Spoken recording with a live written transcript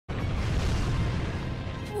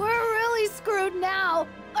screwed now.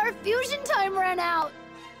 Our fusion time ran out.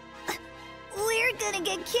 We're gonna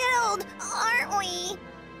get killed, aren't we?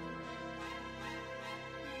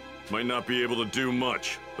 Might not be able to do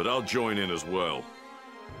much, but I'll join in as well.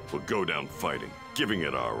 We'll go down fighting, giving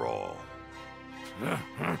it our all.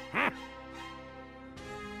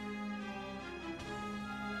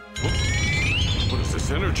 What is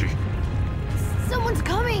this energy? Someone's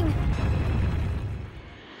coming!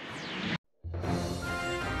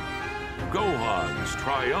 Gohan's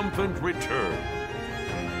triumphant return.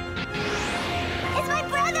 It's my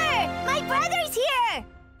brother! My brother's here!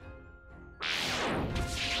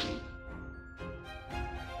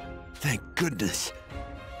 Thank goodness.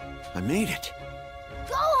 I made it.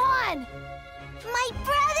 Gohan! My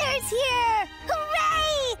brother's here!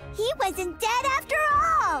 Hooray! He wasn't dead after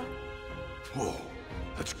all! Whoa,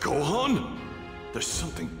 that's Gohan? There's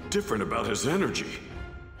something different about his energy.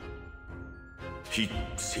 He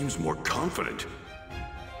seems more confident.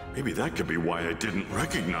 Maybe that could be why I didn't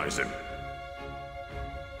recognize him.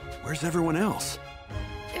 Where's everyone else?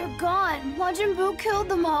 They're gone. Majin Buu killed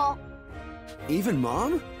them all. Even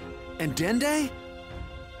Mom? And Dende?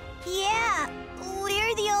 Yeah,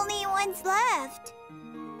 we're the only ones left.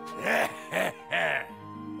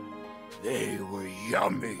 They were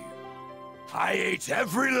yummy. I ate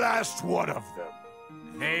every last one of them.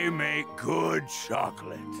 They make good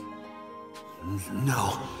chocolate.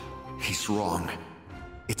 No, he's wrong.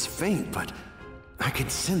 It's faint, but I can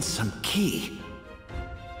sense some ki.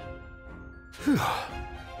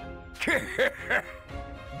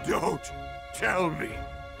 Don't tell me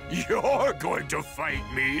you're going to fight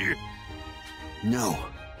me. No,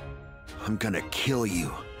 I'm gonna kill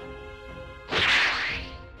you.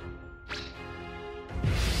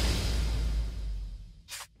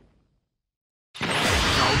 Don't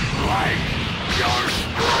like your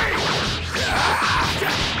strength.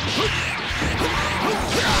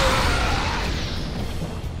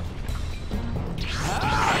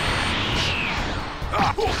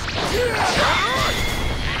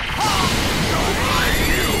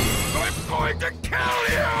 I'm going to kill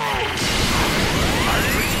you! I'm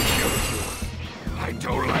going to kill you. I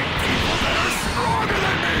don't like people that are stronger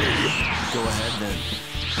than me! Go ahead then.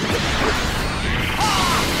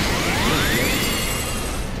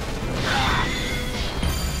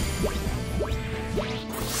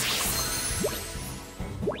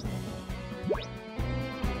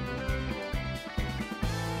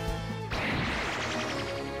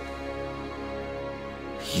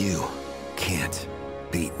 You can't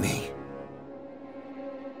beat me.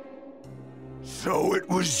 So it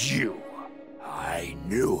was you. I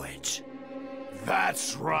knew it.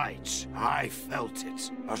 That's right. I felt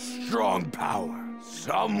it. A strong power.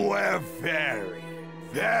 Somewhere very,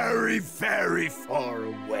 very, very far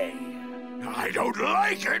away. I don't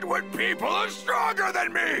like it when people are stronger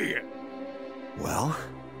than me! Well,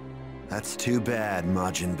 that's too bad,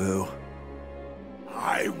 Majin Buu.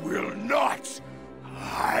 I will not!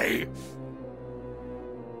 I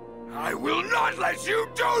will not let you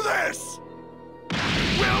do this!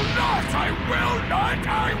 Will not! I will not!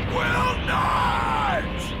 I will not!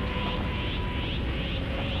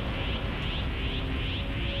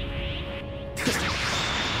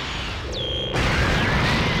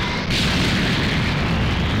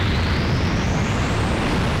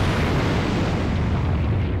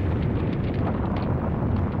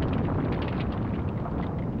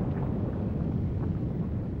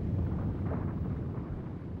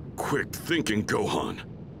 Quick thinking, Gohan.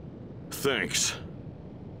 Thanks.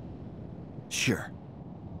 Sure.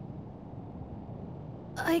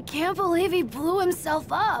 I can't believe he blew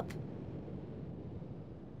himself up.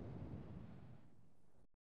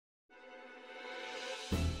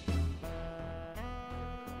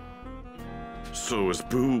 So is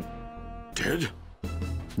Buu dead?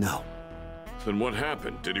 No. Then what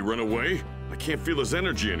happened? Did he run away? I can't feel his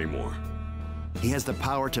energy anymore. He has the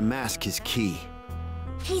power to mask his ki.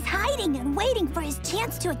 He's hiding and waiting for his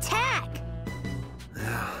chance to attack.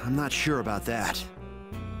 I'm not sure about that.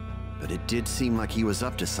 But it did seem like he was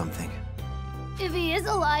up to something. If he is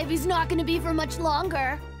alive, he's not gonna be for much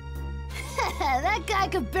longer. That guy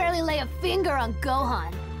could barely lay a finger on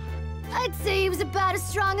Gohan. I'd say he was about as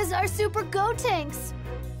strong as our Super Gotenks.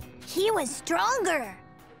 He was stronger.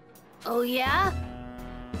 Oh yeah?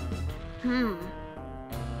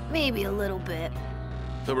 Maybe a little bit.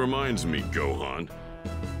 That reminds me, Gohan.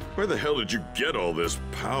 Where the hell did you get all this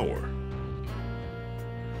power?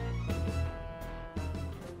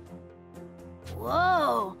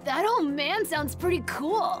 Whoa, that old man sounds pretty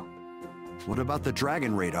cool. What about the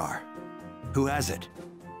Dragon Radar? Who has it?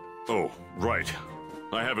 Oh, right.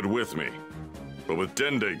 I have it with me. But with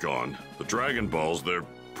Dende gone, the Dragon Balls, they're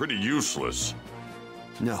pretty useless.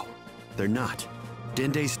 No, they're not.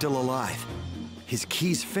 Dende's still alive. His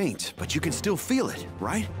ki's faint, but you can still feel it,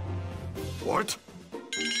 right? What?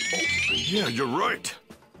 Oh, yeah, you're right.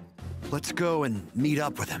 Let's go and meet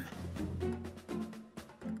up with him.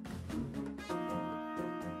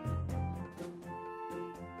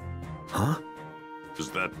 Huh?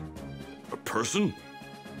 Is that a person?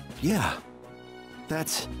 Yeah.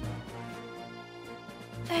 That's...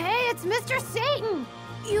 Hey, it's Mr. Satan!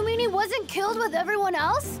 You mean he wasn't killed with everyone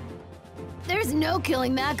else? There's no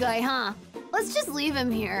killing that guy, huh? Let's just leave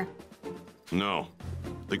him here. No.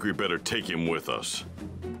 Think we better take him with us.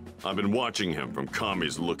 I've been watching him from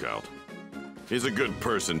Kami's lookout. He's a good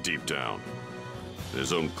person deep down. In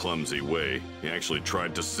his own clumsy way, he actually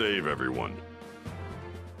tried to save everyone.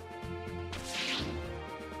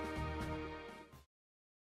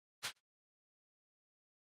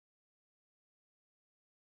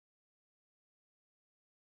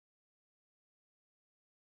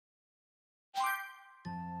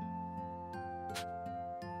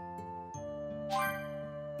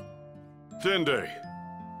 Dende,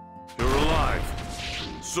 you're alive.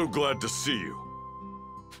 So glad to see you.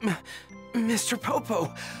 Mr.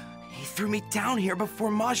 Popo, he threw me down here before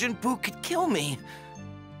Majin Buu could kill me.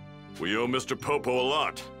 We owe Mr. Popo a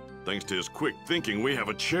lot. Thanks to his quick thinking, we have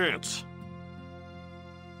a chance.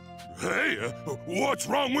 Hey, what's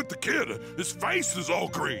wrong with the kid? His face is all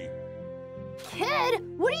green. Kid?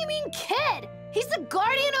 What do you mean, kid? He's the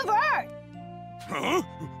guardian of Earth! Huh?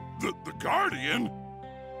 The Guardian?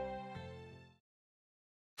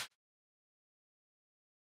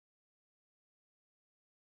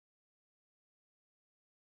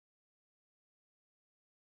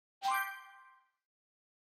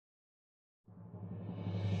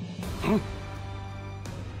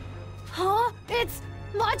 Huh? It's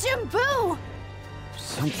Majin Buu!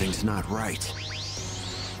 Something's not right.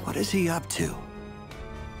 What is he up to?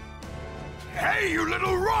 Hey, you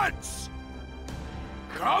little runts!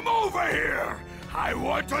 Come over here! I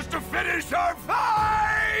want us to finish our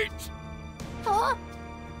fight! Huh?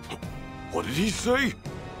 What did he say?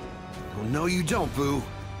 Oh, no, you don't, Boo.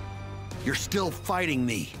 You're still fighting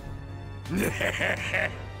me.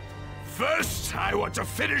 First, I want to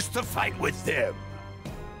finish the fight with them.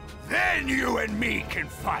 Then you and me can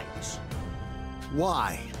fight.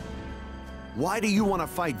 Why? Why do you want to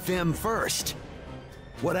fight them first?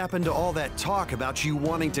 What happened to all that talk about you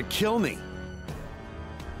wanting to kill me?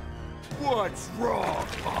 What's wrong,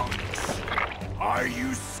 punks? Are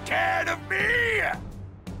you scared of me?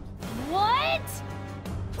 What?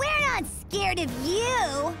 We're not scared of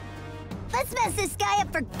you. Let's mess this guy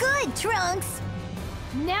up for good, Trunks.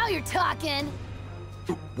 Now you're talking.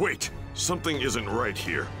 Wait, something isn't right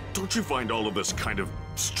here. Don't you find all of this kind of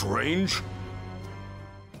strange?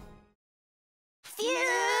 Fusion!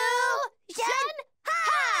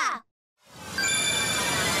 Ha!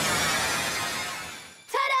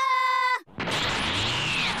 Ta-da!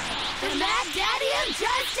 The Mad Daddy of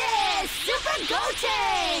Justice, Super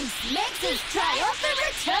Gotenks, makes his triumphant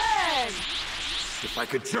return! If I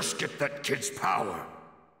could just get that kid's power.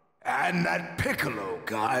 And that Piccolo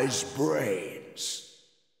guy's brains.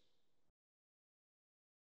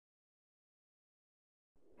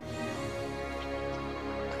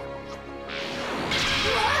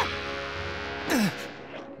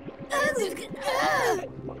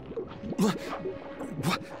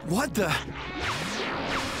 What the?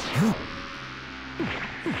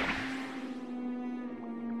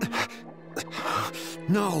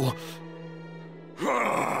 No.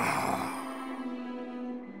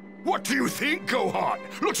 What do you think, Gohan?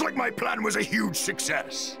 Looks like my plan was a huge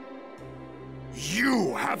success.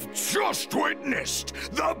 You have just witnessed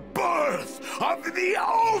the birth of the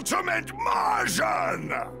ultimate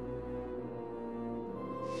Majin!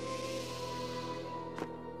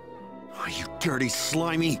 Oh, you dirty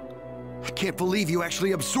slimy. I can't believe you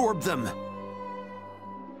actually absorbed them.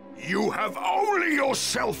 You have only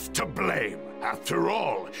yourself to blame. After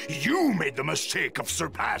all, you made the mistake of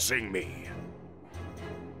surpassing me.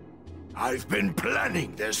 I've been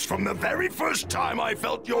planning this from the very first time I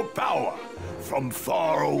felt your power, from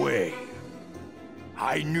far away.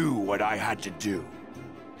 I knew what I had to do.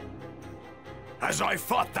 As I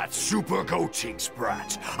fought that Super Gotenks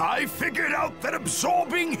brat, I figured out that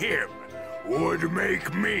absorbing him would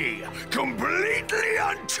make me completely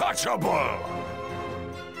untouchable.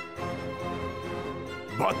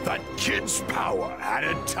 But that kid's power had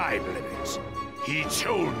a time limit. He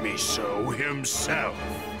told me so himself.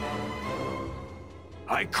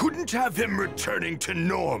 I couldn't have him returning to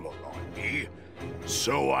normal on me,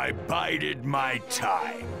 so I bided my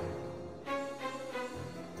time.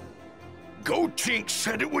 Gotenks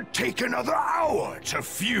said it would take another hour to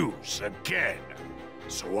fuse again.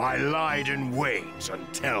 So I lied in wait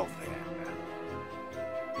until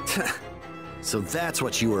then. So that's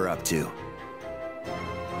what you were up to.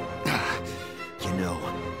 You know,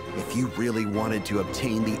 if you really wanted to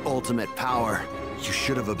obtain the ultimate power, you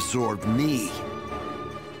should have absorbed me.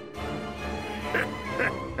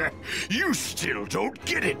 You still don't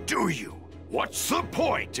get it, do you? What's the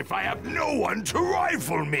point if I have no one to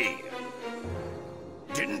rival me?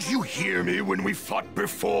 Didn't you hear me when we fought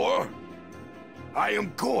before? I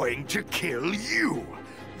am going to kill you.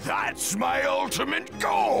 That's my ultimate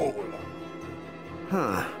goal!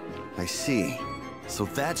 Huh, I see. So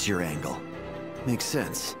that's your angle. Makes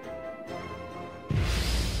sense.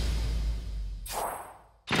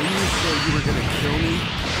 Didn't you say you were gonna kill me?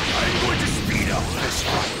 I'm going to speed up this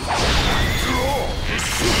fight. After all, this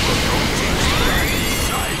super Gotenks brain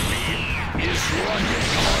inside me is running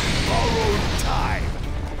on borrowed time.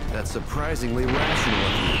 That's surprisingly rational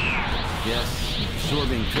of you. Yes,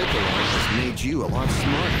 absorbing Piccolo has made you a lot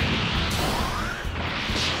smarter.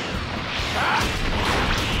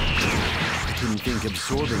 I didn't think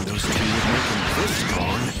absorbing those two would make him this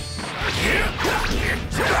strong.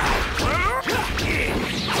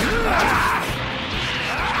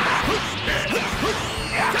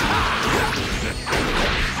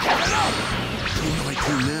 What do I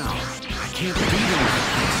do now? I can't beat him like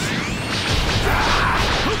this.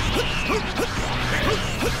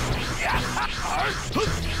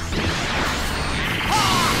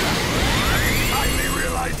 I may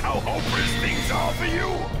realize how hopeless things are for you.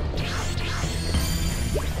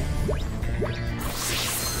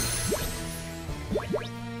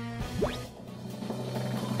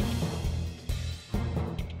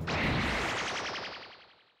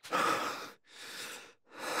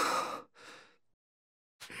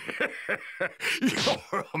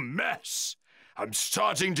 You're a mess. I'm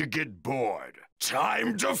starting to get bored.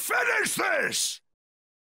 Time to finish this!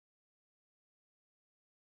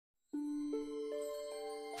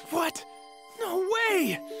 What? No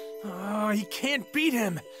way! Oh, he can't beat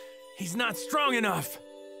him. He's not strong enough.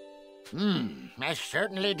 I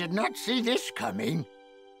certainly did not see this coming.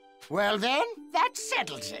 Well then, that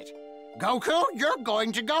settles it. Goku, you're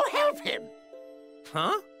going to go help him.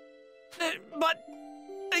 Huh? But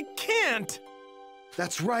I can't.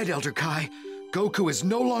 That's right, Elder Kai. Goku is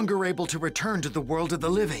no longer able to return to the world of the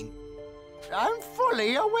living. I'm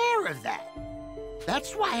fully aware of that.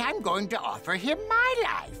 That's why I'm going to offer him my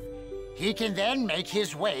life. He can then make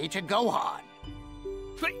his way to Gohan.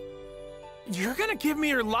 But you're gonna give me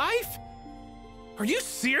your life? Are you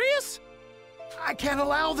serious? I can't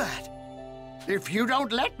allow that. If you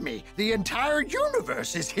don't let me, the entire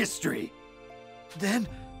universe is history. Then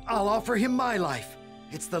I'll offer him my life.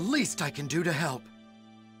 It's the least I can do to help.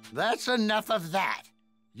 That's enough of that.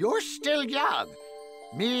 You're still young.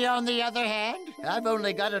 Me, on the other hand, I've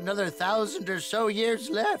only got another 1,000 or so years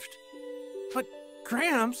left. But,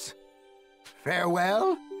 Gramps...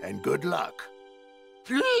 Farewell, and good luck.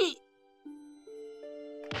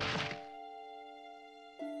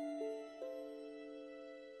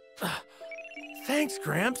 Thanks,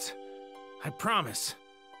 Gramps. I promise.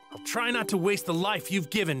 I'll try not to waste the life you've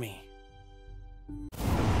given me.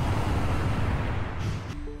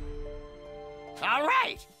 All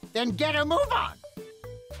right, then get a move on.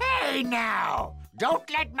 Hey now! Don't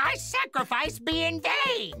let my sacrifice be in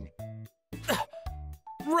vain!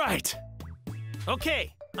 Right.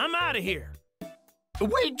 Okay, I'm out of here.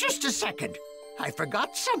 Wait just a second. I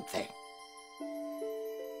forgot something.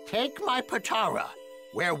 Take my Potara.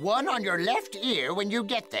 Wear one on your left ear when you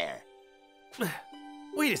get there.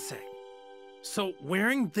 Wait a sec. So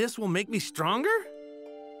wearing this will make me stronger?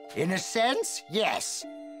 In a sense, yes.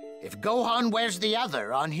 If Gohan wears the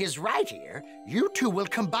other on his right ear, you two will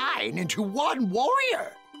combine into one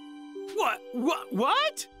warrior.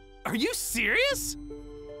 What? Are you serious?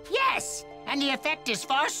 Yes, and the effect is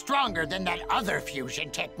far stronger than that other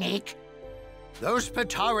fusion technique. Those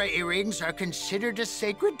Potara earrings are considered a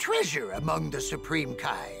sacred treasure among the Supreme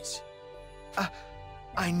Kais.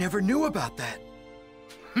 I never knew about that.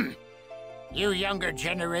 You younger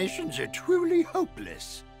generations are truly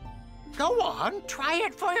hopeless. Go on, try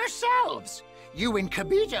it for yourselves. You and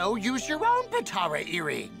Kibito use your own Potara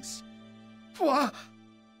earrings. What?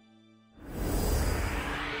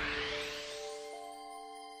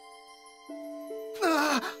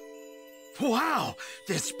 Wow!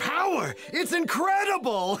 This power! It's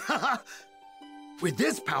incredible! With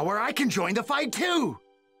this power, I can join the fight too!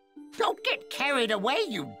 Don't get carried away,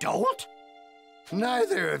 you dolt!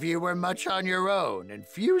 Neither of you were much on your own, and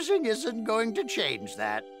fusing isn't going to change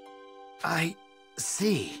that. I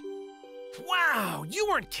see. Wow, you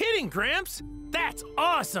weren't kidding, Gramps! That's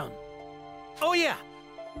awesome! Oh yeah,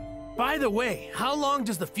 by the way, how long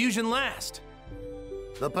does the fusion last?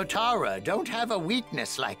 The Potara don't have a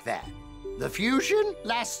weakness like that. The fusion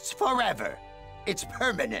lasts forever. It's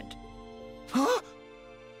permanent. Huh?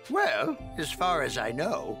 Well, as far as I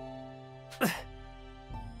know.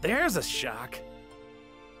 There's a shock.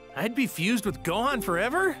 I'd be fused with Gohan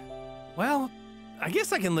forever? Well, I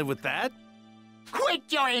guess I can live with that. Quit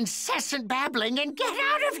your incessant babbling and get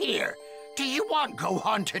out of here! Do you want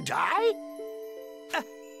Gohan to die?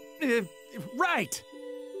 Right.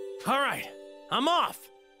 All right, I'm off.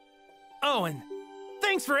 Oh, and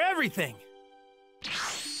thanks for everything.